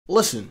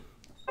Listen,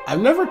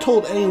 I've never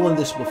told anyone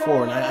this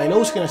before, and I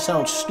know it's gonna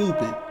sound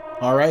stupid,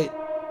 alright?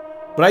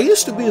 But I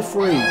used to be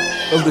afraid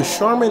of the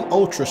Charmin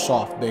Ultra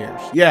Soft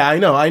bears. Yeah, I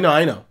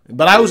know.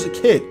 But I was a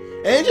kid.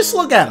 And just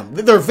look at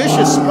them. They're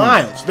vicious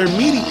smiles. They're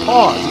meaty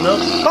paws, you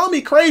know? Call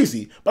me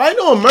crazy, but I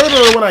know a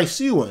murderer when I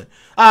see one.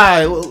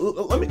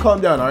 Let me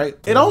calm down, alright?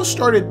 It all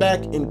started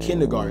back in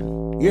kindergarten.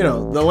 You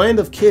know, the land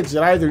of kids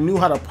that either knew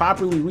how to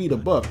properly read a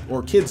book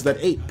or kids that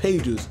ate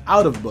pages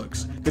out of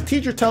books. The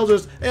teacher tells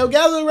us, hey,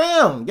 gather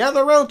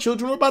around,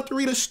 children. We're about to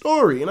read a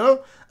story, you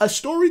know? A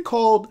story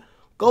called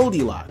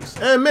Goldilocks.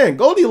 And man,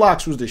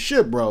 Goldilocks was the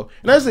shit, bro.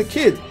 And as a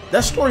kid,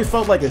 that story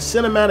felt like a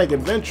cinematic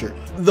adventure.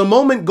 The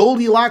moment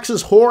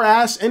Goldilocks' whore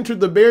ass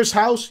entered the bear's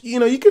house, you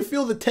know, you could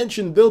feel the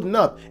tension building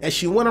up as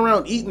she went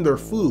around eating their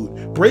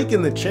food,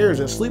 breaking the chairs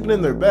and sleeping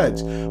in their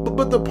beds.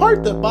 But the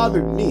part that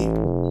bothered me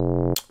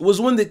was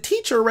when the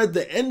teacher read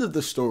the end of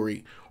the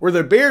story where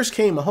the bears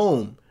came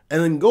home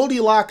and then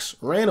Goldilocks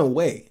ran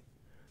away.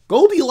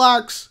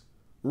 Goldilocks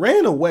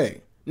ran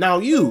away. Now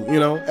you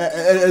know,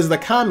 as the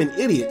common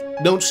idiot,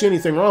 don't see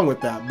anything wrong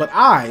with that. But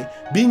I,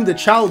 being the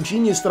child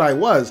genius that I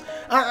was,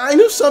 I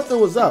knew something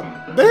was up.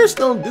 Bears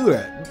don't do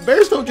that.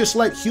 Bears don't just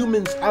let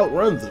humans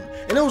outrun them.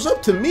 And it was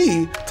up to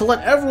me to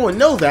let everyone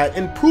know that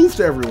and prove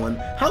to everyone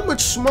how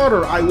much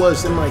smarter I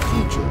was in my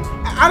future.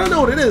 I don't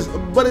know what it is,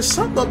 but it's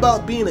something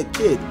about being a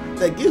kid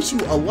that gives you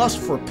a lust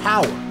for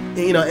power,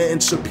 you know,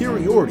 and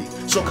superiority.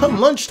 So come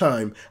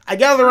lunchtime, I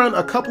gather around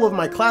a couple of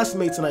my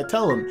classmates and I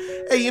tell them,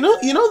 hey, you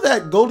know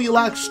that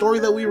Goldilocks story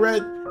that we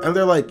read? And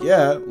they're like,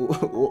 yeah,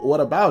 what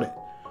about it?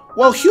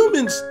 Well,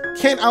 humans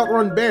can't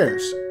outrun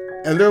bears.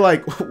 And they're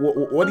like,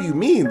 what do you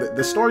mean?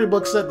 The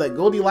storybook said that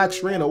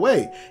Goldilocks ran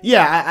away.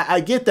 Yeah, I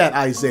get that,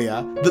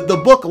 Isaiah.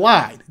 The book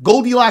lied.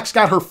 Goldilocks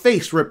got her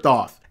face ripped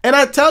off. And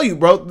I tell you,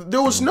 bro,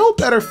 there was no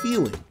better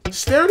feeling.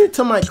 Staring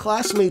into my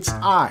classmates'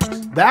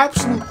 eyes, the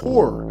absolute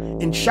horror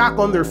and shock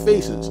on their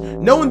faces,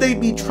 knowing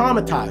they'd be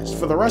traumatized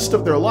for the rest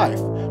of their life.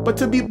 But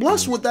to be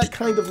blessed with that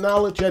kind of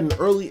knowledge at an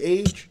early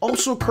age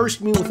also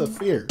cursed me with a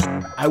fear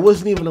I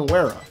wasn't even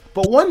aware of.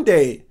 But one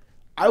day,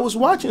 I was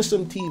watching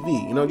some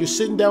TV, you know, just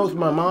sitting down with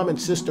my mom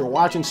and sister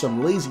watching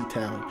some Lazy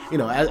Town, you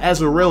know,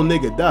 as a real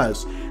nigga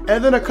does.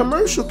 And then a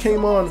commercial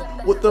came on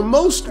with the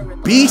most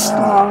beastly,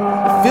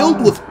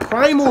 filled with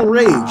primal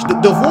rage,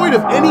 devoid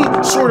of any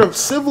sort of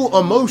civil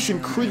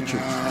emotion creatures,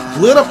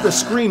 lit up the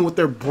screen with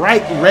their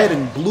bright red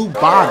and blue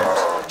bottoms,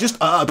 just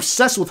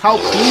obsessed with how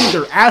clean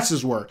their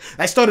asses were.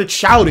 I started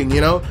shouting, you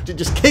know,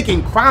 just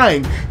kicking,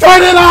 crying,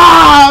 turn it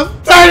off!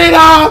 Turn it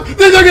off!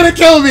 They're gonna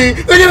kill me!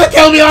 They're gonna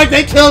kill me like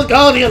they killed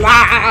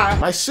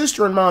Goldilocks! My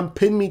sister and mom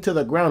pinned me to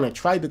the ground and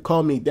tried to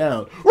calm me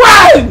down.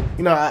 Run!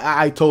 You know,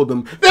 I told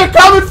them, they're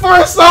coming for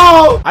us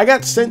all! I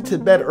got sent to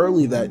bed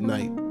early that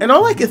night, and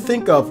all I could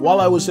think of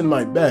while I was in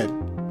my bed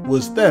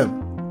was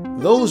them,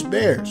 those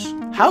bears.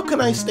 How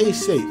can I stay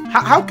safe?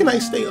 How can I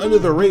stay under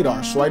the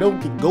radar so I don't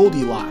get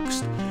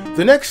Goldilocks?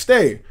 The next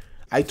day,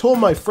 I told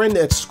my friend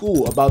at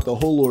school about the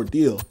whole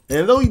ordeal,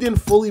 and though he didn't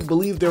fully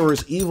believe they were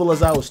as evil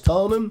as I was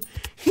telling him,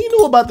 he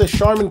knew about the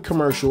Charmin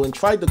commercial and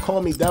tried to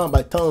calm me down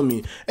by telling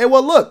me, hey,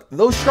 well look,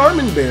 those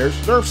Charmin bears,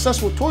 they're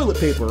obsessed with toilet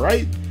paper,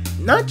 right?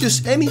 Not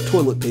just any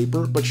toilet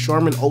paper, but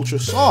Charmin Ultra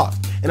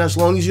Soft. And as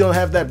long as you don't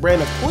have that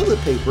brand of toilet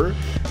paper,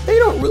 they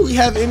don't really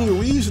have any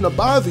reason to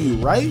bother you,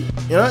 right?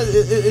 You know,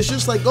 it's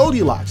just like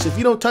Goldilocks. If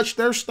you don't touch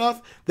their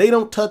stuff, they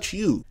don't touch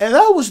you. And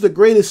that was the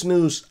greatest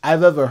news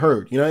I've ever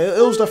heard. You know,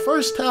 it was the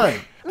first time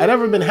I'd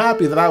ever been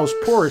happy that I was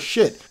poor as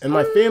shit and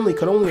my family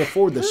could only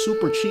afford the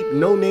super cheap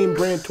no-name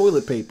brand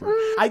toilet paper.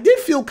 I did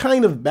feel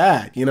kind of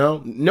bad, you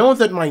know, knowing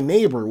that my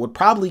neighbor would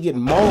probably get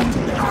mauled to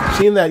death.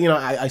 Seeing that, you know,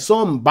 I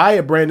saw him buy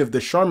a brand of the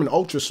Charmin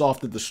Ultra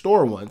Soft at the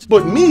store once,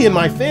 but me and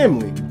my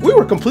family, we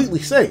were completely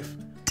safe.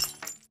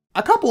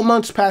 A couple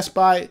months passed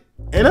by,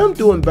 and I'm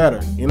doing better,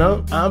 you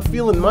know? I'm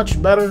feeling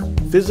much better,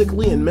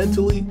 physically and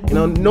mentally. You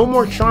know, no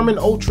more Charmin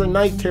Ultra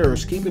night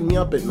terrors keeping me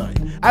up at night.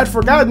 I'd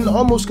forgotten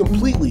almost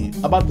completely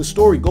about the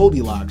story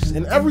Goldilocks,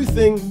 and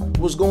everything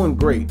was going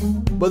great.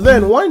 But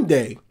then one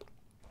day,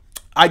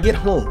 I get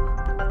home.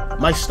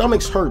 My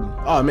stomach's hurting.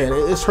 Oh man,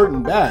 it's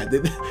hurting bad.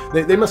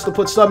 They must have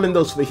put something in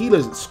those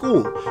fajitas at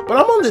school. But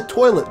I'm on the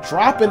toilet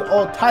dropping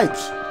all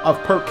types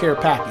of perk care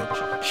package.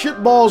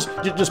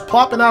 Shitballs just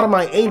plopping out of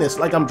my anus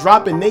like I'm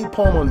dropping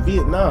napalm on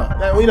Vietnam.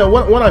 Now, you know,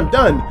 when I'm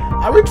done,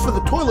 I reach for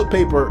the toilet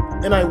paper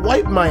and I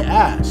wipe my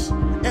ass.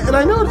 And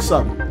I noticed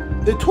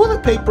something. The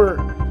toilet paper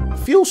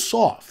feels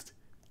soft.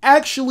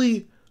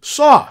 Actually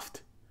soft.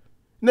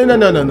 No.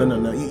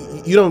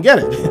 You don't get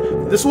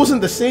it. This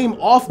wasn't the same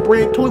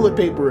off-brand toilet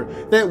paper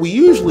that we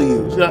usually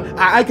use. Now,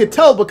 I could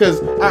tell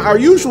because our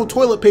usual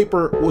toilet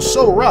paper was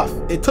so rough.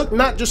 It took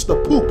not just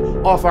the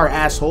poop off our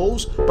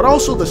assholes, but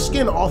also the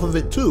skin off of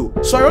it too.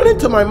 So I run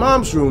into my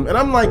mom's room and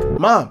I'm like,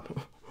 Mom,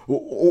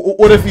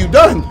 what have you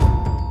done?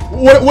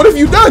 What have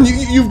you done?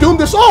 You've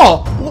doomed us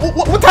all.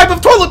 What type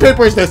of toilet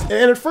paper is this?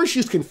 And at first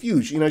she's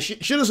confused. You know,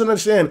 she doesn't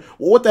understand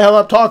what the hell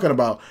I'm talking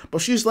about. But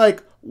she's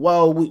like,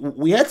 well,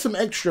 we had some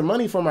extra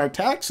money from our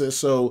taxes,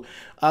 so,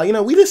 you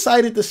know, we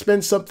decided to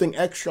spend something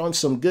extra on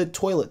some good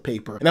toilet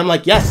paper. And I'm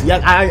like, yes,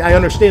 I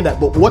understand that,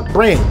 but what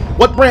brand?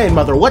 What brand,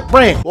 mother? What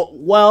brand?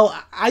 Well,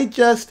 I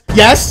just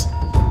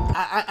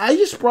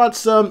brought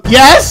some,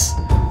 yes?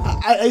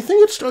 I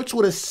think it starts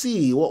with a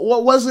C.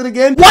 What was it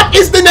again? What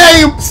is the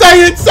name?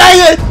 Say it,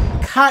 say it!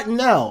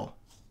 Cottonelle.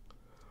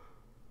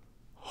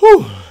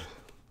 Whew.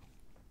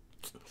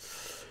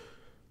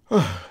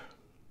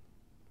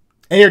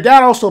 And your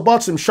dad also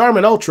bought some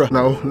Charmin Ultra.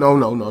 No.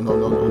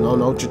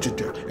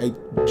 Hey,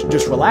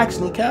 just relax,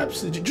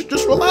 kneecaps.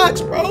 Just relax,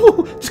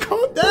 bro. Just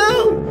calm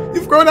down.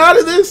 You've grown out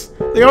of this.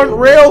 They aren't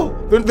real.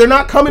 They're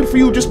not coming for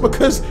you just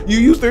because you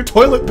use their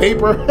toilet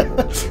paper.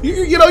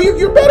 you know,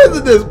 you're better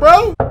than this,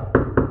 bro.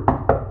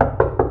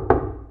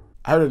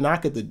 I heard a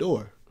knock at the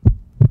door,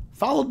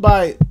 followed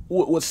by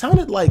what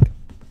sounded like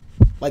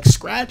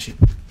scratching,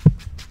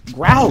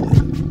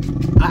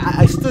 growling.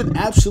 I stood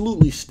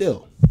absolutely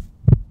still.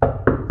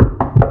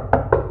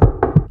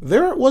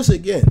 There it was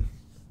again,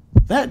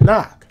 that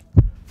knock,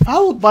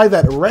 followed by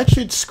that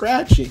wretched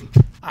scratching.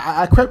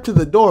 I crept to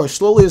the door as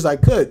slowly as I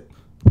could.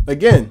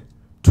 Again,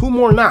 2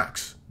 more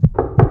knocks.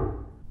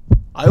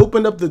 I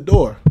opened up the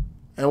door,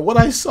 and what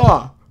I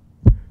saw,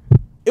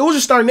 it was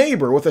just our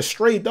neighbor with a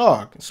stray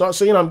dog. So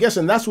you know, I'm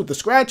guessing that's what the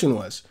scratching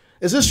was.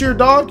 Is this your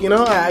dog? You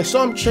know, I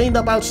saw him chained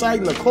up outside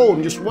in the cold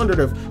and just wondered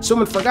if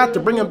someone forgot to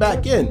bring him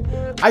back in.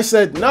 I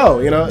said, no,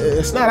 you know,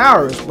 it's not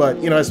ours,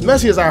 but, you know, as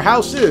messy as our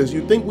house is,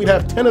 you'd think we'd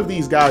have 10 of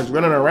these guys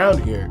running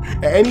around here.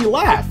 And he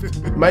laughed.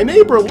 My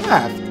neighbor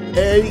laughed,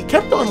 and he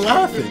kept on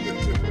laughing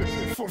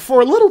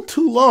for a little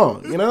too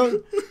long, you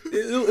know?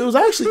 It was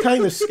actually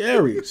kind of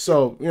scary.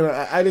 So, you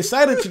know, I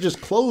decided to just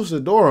close the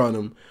door on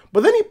him,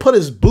 but then he put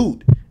his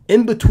boot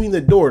in between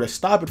the door to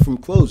stop it from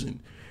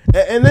closing.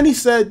 And then he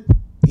said,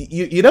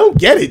 you don't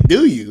get it,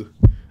 do you?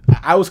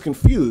 I was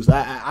confused.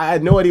 I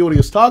had no idea what he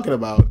was talking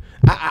about.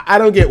 I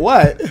don't get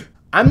what.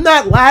 I'm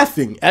not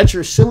laughing at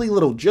your silly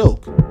little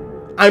joke.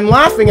 I'm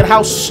laughing at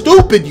how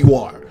stupid you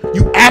are,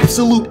 you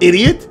absolute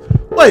idiot.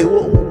 Wait,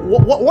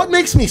 what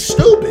makes me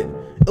stupid?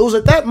 It was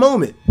at that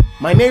moment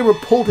my neighbor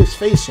pulled his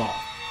face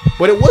off.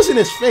 But it wasn't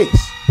his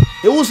face.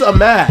 It was a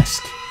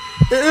mask.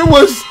 It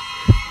was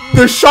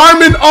the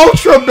Charmin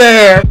Ultra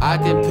Bear. I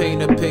can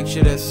paint a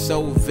picture that's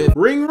so vivid.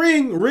 Ring,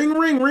 ring, ring,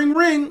 ring, ring,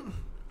 ring.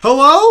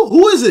 Hello?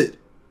 Who is it?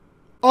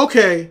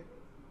 Okay.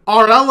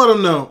 All right, I'll let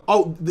them know.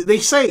 Oh, they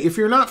say if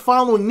you're not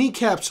following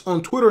KneeCaps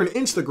on Twitter and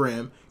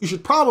Instagram, you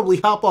should probably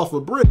hop off a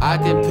bridge. I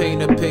can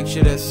paint a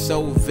picture that's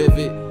so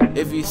vivid.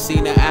 If you've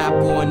seen an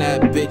apple in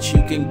that bitch,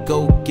 you can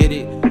go get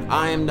it.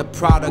 I am the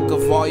product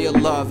of all your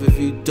love. If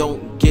you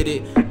don't get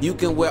it, you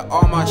can wear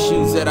all my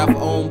shoes that I've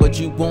owned, but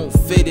you won't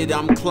fit it.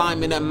 I'm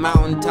climbing a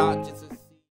mountaintop just